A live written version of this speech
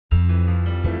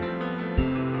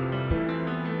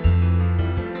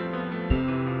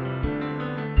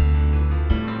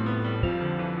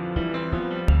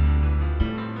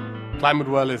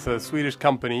ClimateWell is a Swedish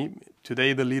company,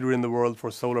 today the leader in the world for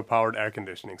solar-powered air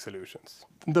conditioning solutions.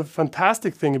 The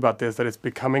fantastic thing about this is that it's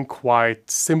becoming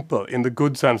quite simple in the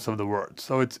good sense of the word.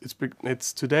 So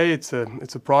today it's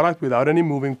a product without any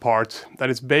moving parts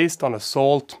that is based on a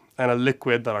salt and a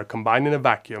liquid that are combined in a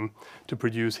vacuum to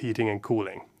produce heating and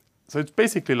cooling. So it's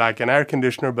basically like an air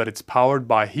conditioner, but it's powered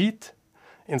by heat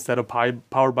instead of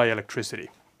powered by electricity.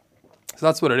 So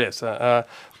that's what it is, a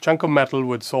chunk of metal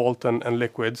with salt and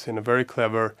liquids in a very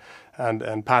clever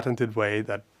and patented way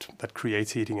that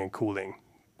creates heating and cooling.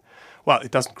 Well,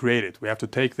 it doesn't create it. We have to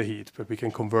take the heat, but we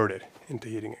can convert it into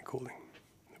heating and cooling.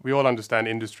 We all understand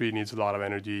industry needs a lot of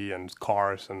energy and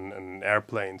cars and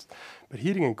airplanes, but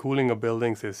heating and cooling of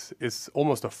buildings is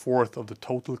almost a fourth of the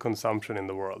total consumption in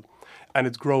the world. And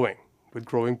it's growing, with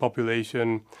growing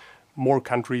population, more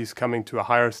countries coming to a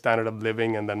higher standard of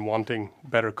living and then wanting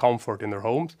better comfort in their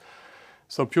homes.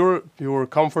 So pure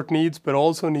comfort needs, but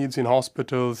also needs in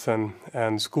hospitals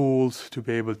and schools to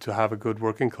be able to have a good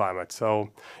working climate. So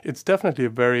it's definitely a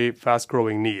very fast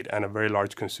growing need and a very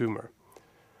large consumer.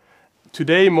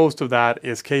 Today, most of that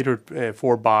is catered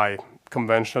for by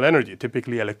conventional energy,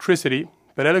 typically electricity.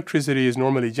 But electricity is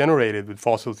normally generated with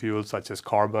fossil fuels such as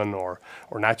carbon or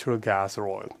natural gas or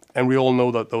oil. And we all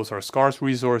know that those are scarce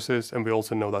resources, and we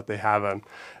also know that they have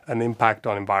an impact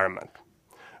on environment,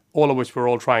 all of which we're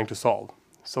all trying to solve.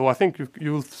 So I think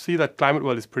you'll see that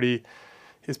ClimateWell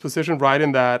is positioned right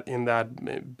in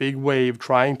that big wave,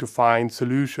 trying to find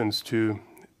solutions to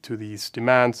these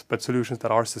demands, but solutions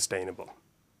that are sustainable.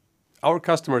 Our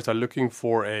customers are looking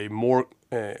for a more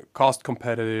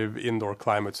cost-competitive indoor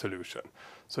climate solution.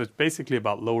 So it's basically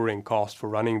about lowering cost for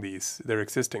running their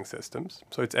existing systems.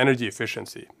 So it's energy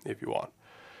efficiency, if you want.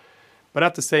 But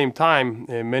at the same time,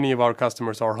 many of our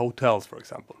customers are hotels, for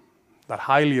example, that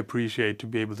highly appreciate to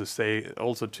be able to say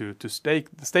also to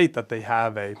state that they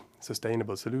have a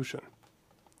sustainable solution.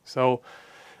 So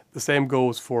the same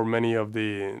goes for many of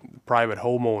the private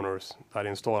homeowners that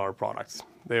install our products.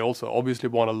 They also obviously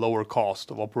want a lower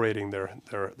cost of operating their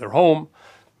home,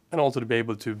 and also to be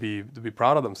able to be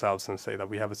proud of themselves and say that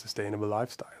we have a sustainable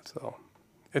lifestyle. So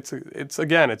it's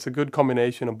a good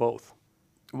combination of both.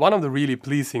 One of the really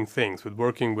pleasing things with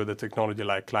working with a technology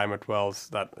like ClimateWell is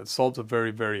that it solves a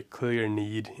very, very clear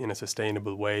need in a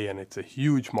sustainable way, and it's a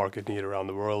huge market need around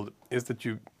the world, is that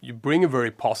you bring a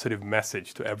very positive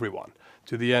message to everyone,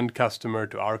 to the end customer,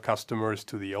 to our customers,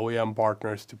 to the OEM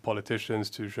partners, to politicians,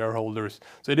 to shareholders.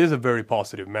 So it is a very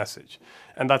positive message.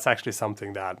 And that's actually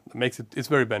something that makes it's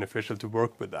very beneficial to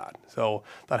work with that. So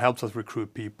that helps us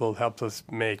recruit people, helps us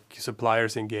make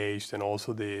suppliers engaged, and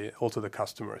also the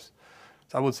customers.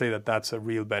 So I would say that that's a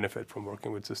real benefit from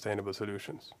working with sustainable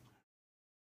solutions.